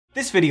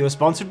This video is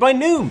sponsored by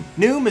Noom.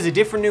 Noom is a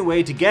different new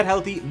way to get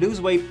healthy,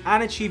 lose weight,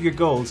 and achieve your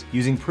goals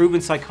using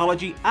proven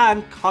psychology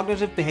and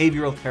cognitive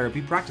behavioral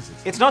therapy practices.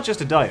 It's not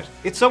just a diet,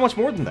 it's so much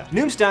more than that.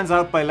 Noom stands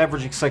out by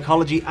leveraging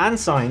psychology and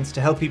science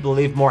to help people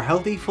live more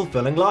healthy,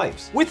 fulfilling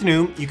lives. With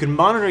Noom, you can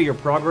monitor your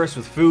progress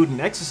with food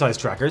and exercise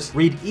trackers,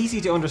 read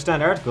easy to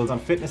understand articles on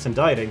fitness and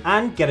dieting,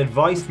 and get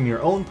advice from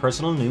your own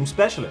personal Noom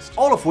specialist.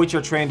 All of which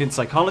are trained in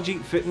psychology,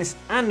 fitness,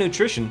 and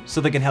nutrition so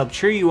they can help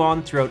cheer you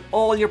on throughout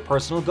all your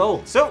personal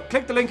goals. So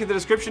click the link in the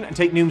description and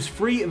take Noom's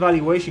free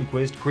evaluation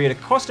quiz to create a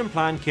custom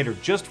plan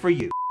catered just for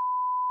you.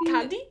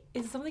 Candy?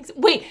 Is it something?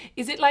 Wait,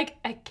 is it like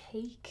a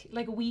cake?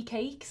 Like wee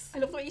cakes? I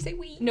love when you say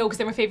wee. No, because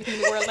they're my favourite thing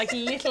in the world. Like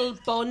Little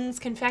Buns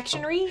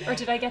confectionery? Or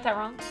did I get that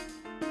wrong?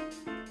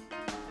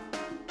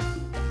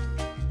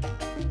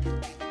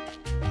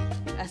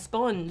 A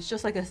sponge,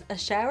 just like a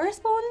shower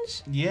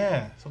sponge?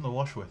 Yeah, something to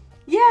wash with.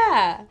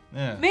 Yeah.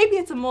 Yeah. Maybe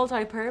it's a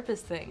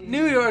multi-purpose thing.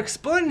 New York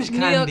sponge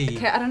candy. New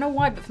York, I don't know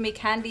why, but for me,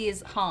 candy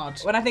is hard.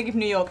 When I think of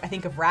New York, I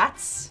think of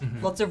rats,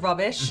 lots of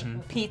rubbish,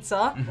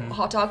 pizza, A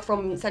hot dog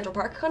from Central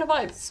Park kind of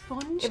vibe.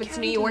 Sponge If it's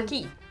candy. New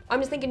Yorky. I'm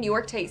just thinking New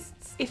York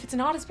tastes. If it's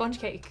not a sponge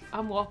cake,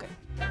 I'm walking.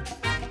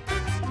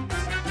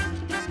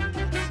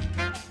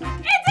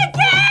 It's a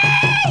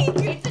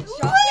cake! It's a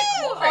chocolate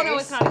Oh no,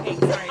 it's not a cake,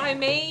 sorry. I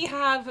may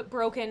have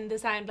broken the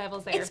sound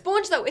levels there. It's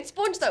sponge though, it's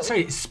sponge though.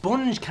 Sorry,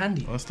 sponge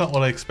candy. Well, that's not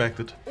what I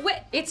expected. Wait,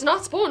 It's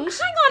not sponge.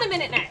 hang on a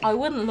minute now. I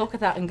wouldn't look at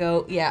that and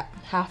go, yeah,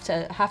 have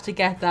to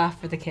get that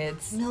for the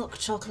kids. Milk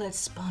chocolate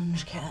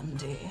sponge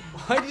candy.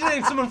 Why did you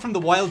name someone from the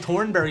Wild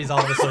Thornberries all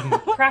of a sudden?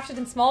 Crafted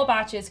in small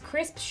batches,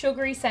 crisp,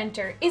 sugary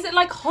centre. Is it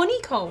like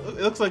honeycomb? It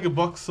looks like a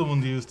box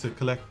someone used to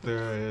collect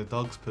their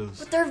dog's poos.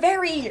 But they're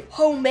very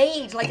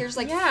homemade. Like there's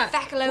like Yeah,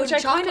 feckle out which I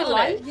chocolate kinda on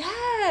like. it.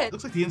 Yeah. It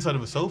looks like the inside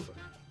of a sofa.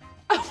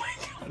 Oh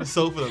my god. A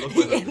sofa that looks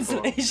like The that.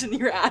 insulation in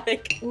your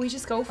attic. We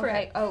just go for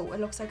Okay. it. Oh, it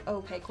looks like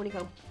okay,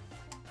 honeycomb.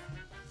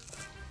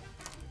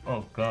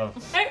 Oh god.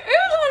 It is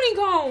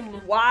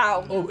honeycomb!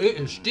 Wow. Oh, it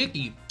is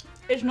sticky.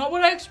 It's not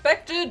what I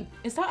expected.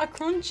 Is that a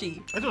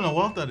crunchy? I don't know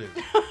what that is.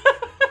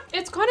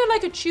 It's kind of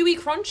like a chewy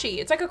crunchy.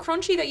 It's like a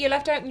crunchy that you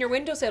left out in your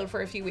windowsill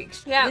for a few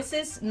weeks. Yeah. This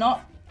is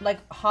not like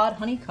hard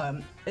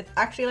honeycomb. It's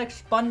actually like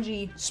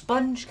spongy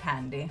sponge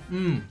candy.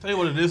 Tell you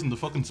what it isn't, the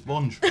fucking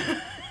sponge.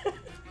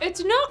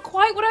 It's not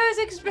quite what I was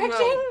expecting.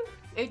 No.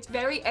 It's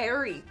very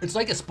airy. It's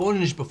like a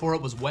sponge before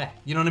it was wet.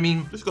 You know what I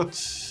mean? Just got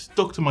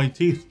stuck to my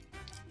teeth.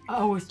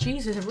 Oh, with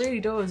Jesus, it really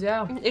does,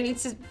 yeah. It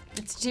needs to,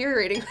 it's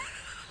deteriorating.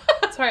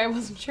 Sorry, I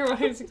wasn't sure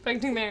what I was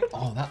expecting there.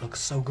 Oh, that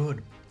looks so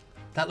good.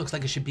 That looks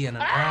like it should be in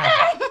an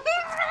ad.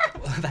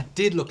 That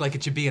did look like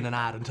it should be in an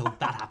ad until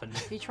that happened.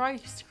 If you try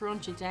to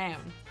scrunch it down,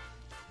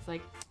 it's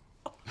like,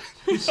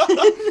 So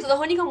the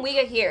honeycomb we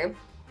get here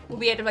will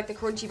be out of like the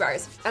crunchy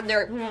bars, and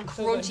they're so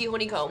crunchy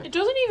honeycomb. It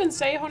doesn't even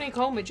say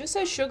honeycomb, it just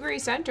says sugary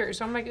centre.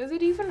 So I'm like, is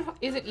it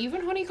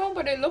even honeycomb?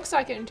 But it looks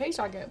like it and tastes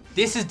like it.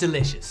 This is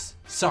delicious.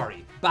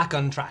 Sorry, back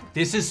on track.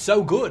 This is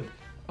so good.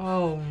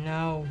 oh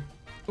no.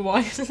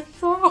 Why is it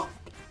soft?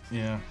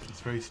 Yeah,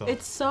 it's very soft.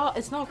 It's soft.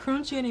 It's not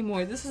crunchy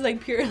anymore. This is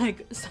like pure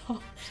like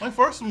soft. My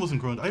first one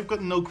wasn't crunch. I've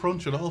gotten no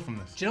crunch at all from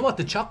this. Do you know what?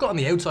 The chocolate on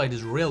the outside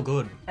is real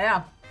good.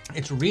 Yeah.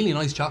 It's really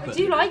nice I chocolate.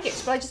 do like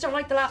it, but I just don't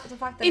like the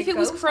fact that If it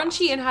was goes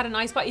crunchy and had a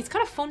nice bite, it's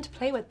kind of fun to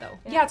play with though.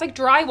 Yeah, it's like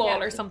drywall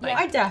Yeah. or something.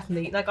 I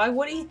definitely, like I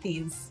would eat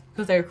these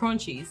because they're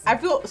crunchies. I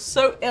feel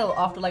so ill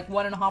after like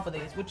 1.5 of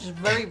these, which is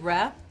very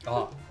rare.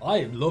 Oh,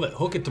 I love it.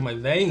 Hook it to my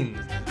veins.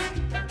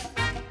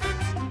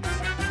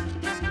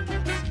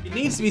 It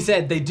needs to be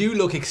said, they do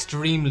look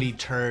extremely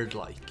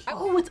turd-like.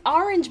 Oh, it's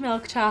orange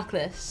milk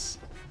chocolate.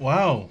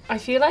 Wow. I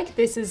feel like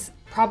this is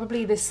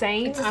probably the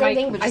same. It's the and same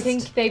thing, but I just-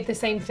 think they've the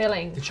same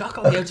filling. The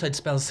chocolate on the outside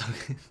smells so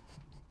good.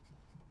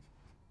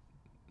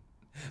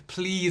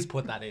 Please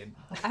put that in.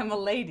 I'm a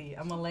lady.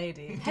 I'm a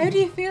lady. How do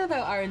you feel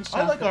about orange I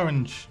chocolate? like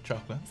orange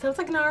chocolate. Sounds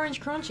like an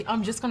orange crunchy.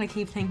 I'm just gonna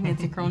keep thinking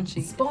it's a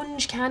crunchy.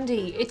 Sponge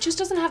candy. It just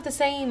doesn't have the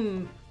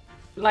same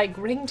like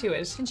ring to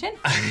it. Chin chin.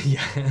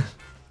 Yeah.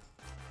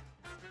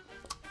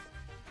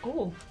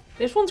 Oh,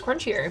 this one's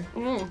crunchier.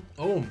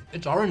 Oh,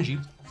 it's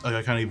orangey. Like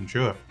I can't even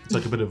chew it. It's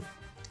like a bit of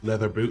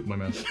leather boot in my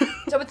mouth.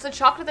 So it's the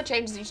chocolate that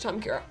changes each time,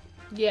 Kira.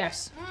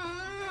 Yes.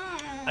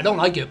 I don't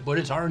like it, but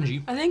it's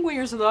orangey. I think when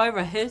your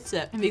saliva hits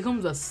it, it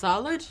becomes a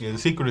solid. Yeah, the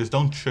secret is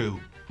don't chew.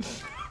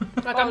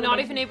 Like I'm not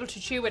even able to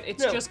chew it.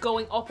 It's just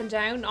going up and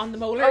down on the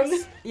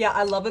molars. Yeah,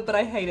 I love it, but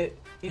I hate it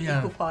in Yeah.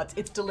 equal parts.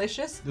 It's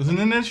delicious. There was an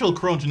initial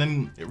crunch and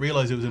then it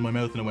realised it was in my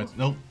mouth and I went,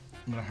 nope,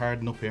 I'm gonna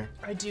harden up here.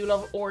 I do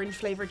love orange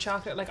flavored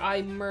chocolate. Like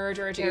I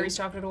murder a Dairy's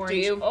chocolate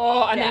orange. you?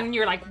 Oh, and Yeah. then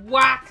you're like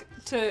whack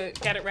to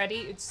get it ready.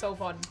 It's so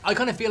fun. I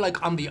kind of feel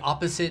like I'm the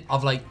opposite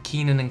of like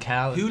Keenan and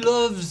Cal. Who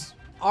loves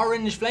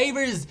orange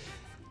flavors?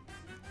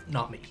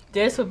 Not me.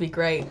 This would be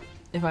great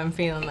if I'm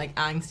feeling like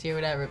angsty or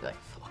whatever. Be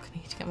like, fucking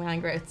need to get my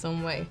anger out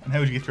some way. And how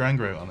would you get your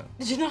anger out on it?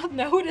 Did you not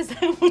notice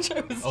how much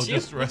I was Oh,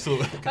 just wrestle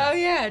with it. Oh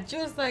yeah,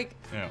 just like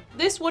Yeah.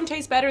 This one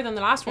tastes better than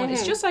the last one.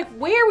 It's just like,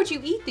 where would you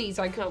eat these?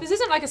 Like, this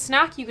isn't like a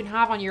snack you can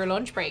have on your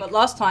lunch break. But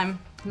last time,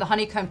 the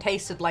honeycomb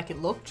tasted like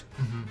it looked.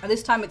 And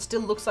this time it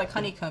still looks like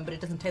honeycomb, but it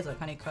doesn't taste like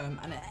honeycomb.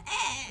 And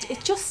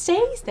it just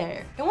stays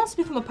there. It wants to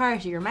become a part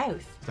of your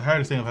mouth. It's the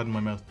hardest thing I've had in my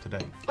mouth today.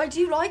 I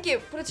do like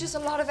it, but it's just a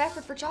lot of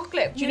effort for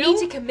chocolate. You You need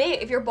know- to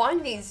commit. If you're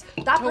buying these,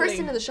 that Totally.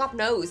 person in the shop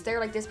knows. They're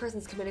like, this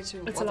person's committed to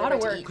It's what a they're lot of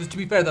about to work. eat. Because to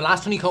be fair, the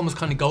last honeycomb was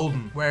kind of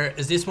golden,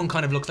 whereas this one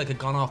kind of looks like a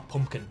gone off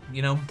pumpkin,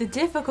 you know? The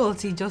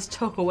difficulty just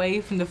took away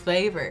from the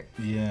flavour.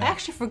 Yeah. I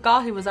actually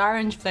forgot it was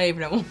orange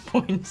flavoured at one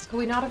point. Could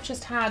we not have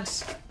just had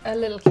a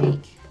little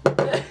cake?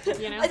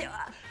 You know?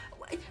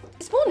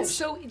 Sponge.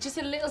 So just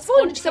a little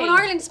Sponge. sponge So in cake.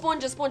 Ireland,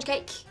 sponge is sponge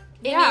cake.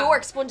 In Yeah. New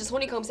York, sponge is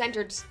honeycomb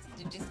centered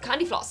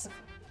candy floss.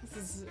 This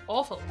is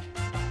awful.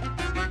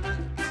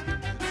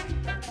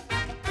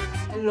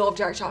 I love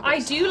dark chocolate. I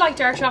do like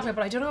dark chocolate,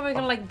 but I don't know if I'm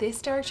gonna like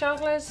this dark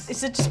chocolate.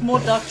 is it just more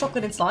dark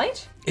chocolate inside?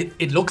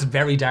 It looks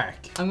very dark.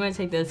 I'm going to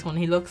take this one.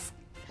 He looks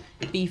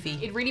beefy.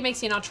 It really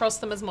makes you not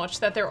trust them as much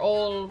that they're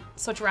all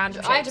such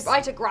random I shapes.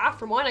 had to graph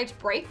from mine. I had to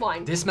break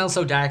mine. This smells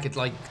so dark, it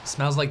like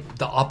smells like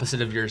the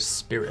opposite of your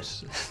spirit.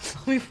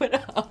 We put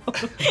it all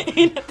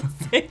in at the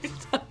same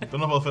time. Don't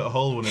know if I'll fit a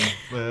whole one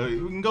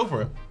in. We can go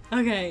for it.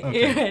 Okay,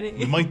 Okay. you ready?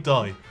 We might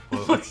die.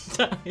 But let's-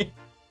 Sorry.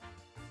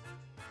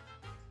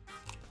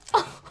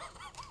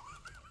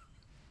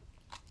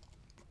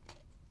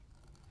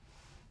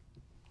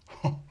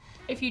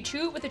 If you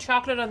chew it with the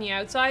chocolate on the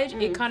outside,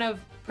 it kind of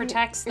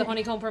protects the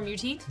honeycomb from your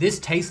teeth. This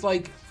tastes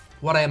like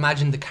what I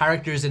imagine the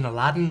characters in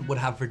Aladdin would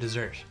have for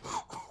dessert.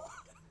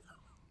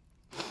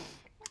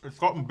 It's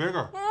gotten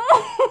bigger.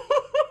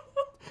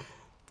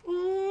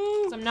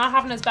 So I'm not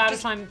having as bad a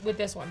time with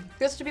this one.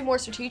 Just to be more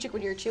strategic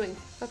when you're chewing.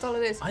 That's all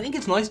it is. I think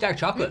it's nice dark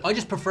chocolate. I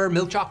just prefer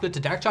milk chocolate to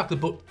dark chocolate,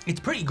 but it's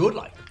pretty good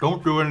like.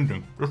 Don't do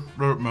anything. Just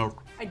let it melt.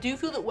 I do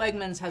feel that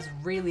Wegmans has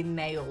really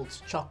nailed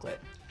chocolate.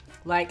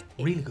 Like,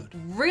 Really good.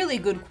 really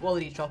good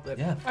quality chocolate.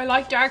 Yeah. I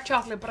like dark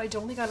chocolate, but I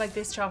don't think I like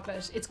this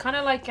chocolate. It's kind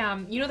of like,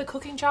 you know the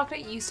cooking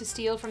chocolate you used to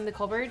steal from the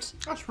cupboard?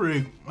 That's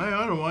pretty. I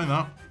don't mind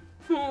that.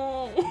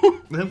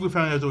 I think we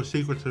found out the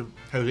secret to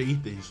how to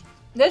eat these.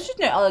 There's just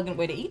no elegant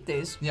way to eat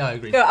these. Yeah, I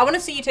agree. Yo, I want to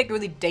see you take a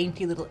really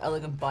dainty little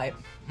elegant bite.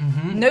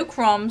 No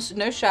crumbs,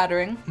 no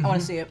shattering. I want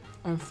to see it.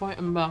 I'm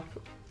fighting back.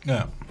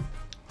 Yeah.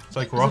 It's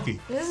like Rocky.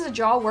 This is a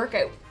jaw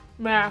workout.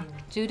 Yeah.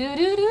 Do do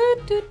do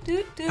do do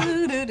do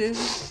do do do.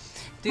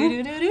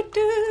 Do do do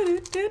do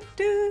do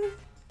do.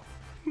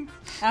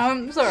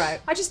 It's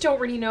alright. I just don't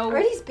really know.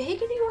 Are these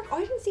big in New York? I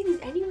didn't see these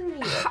anywhere in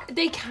New York.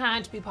 They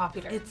can't be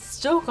popular. It's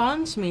stuck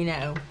onto me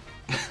now.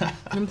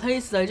 In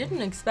places I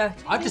didn't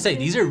expect. I have to say,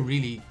 these are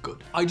really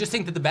good. I just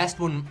think that the best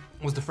one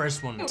was the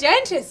first one.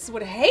 Dentists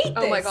would hate this.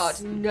 Oh my god,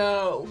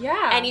 no.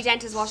 Yeah. Any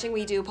dentist watching,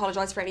 we do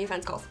apologise for any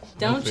offence caused.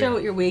 Don't fair. show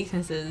what your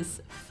weakness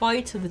is.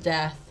 Fight to the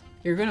death.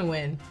 You're gonna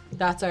win.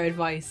 That's our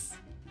advice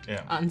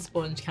Yeah. on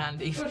sponge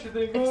candy.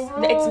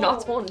 It's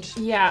not sponge.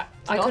 Yeah,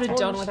 I not could have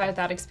done sponge. without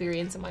that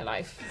experience in my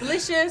life.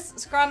 Delicious,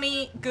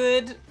 scrummy,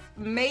 good,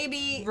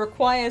 maybe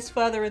requires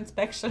further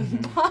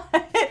inspection,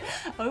 but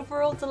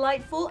overall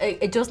delightful.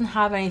 It doesn't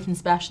have anything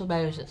special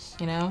about it,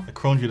 you know? A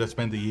crunchy that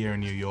spent a year in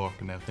New York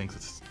and now thinks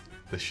it's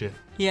the shit.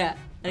 Yeah.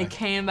 And it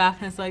came back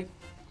and it's like,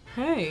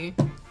 hey,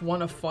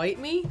 wanna fight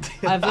me?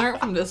 I've learned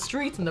from the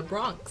streets in the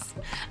Bronx.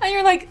 And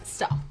you're like,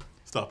 stop.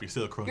 Stop, you're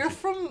still crunchy. You're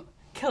from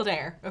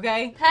Kildare,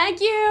 okay? Thank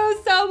you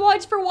so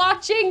much for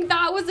watching.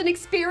 That was an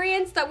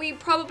experience that we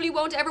probably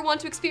won't ever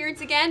want to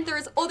experience again.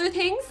 There's other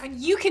things, And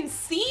you can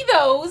see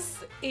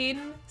those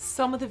in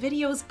some of the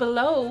videos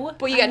below.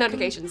 but you get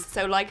notifications.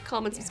 So like,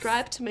 comment,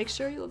 subscribe to make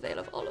sure you'll avail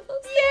of all of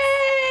those.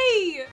 Yay!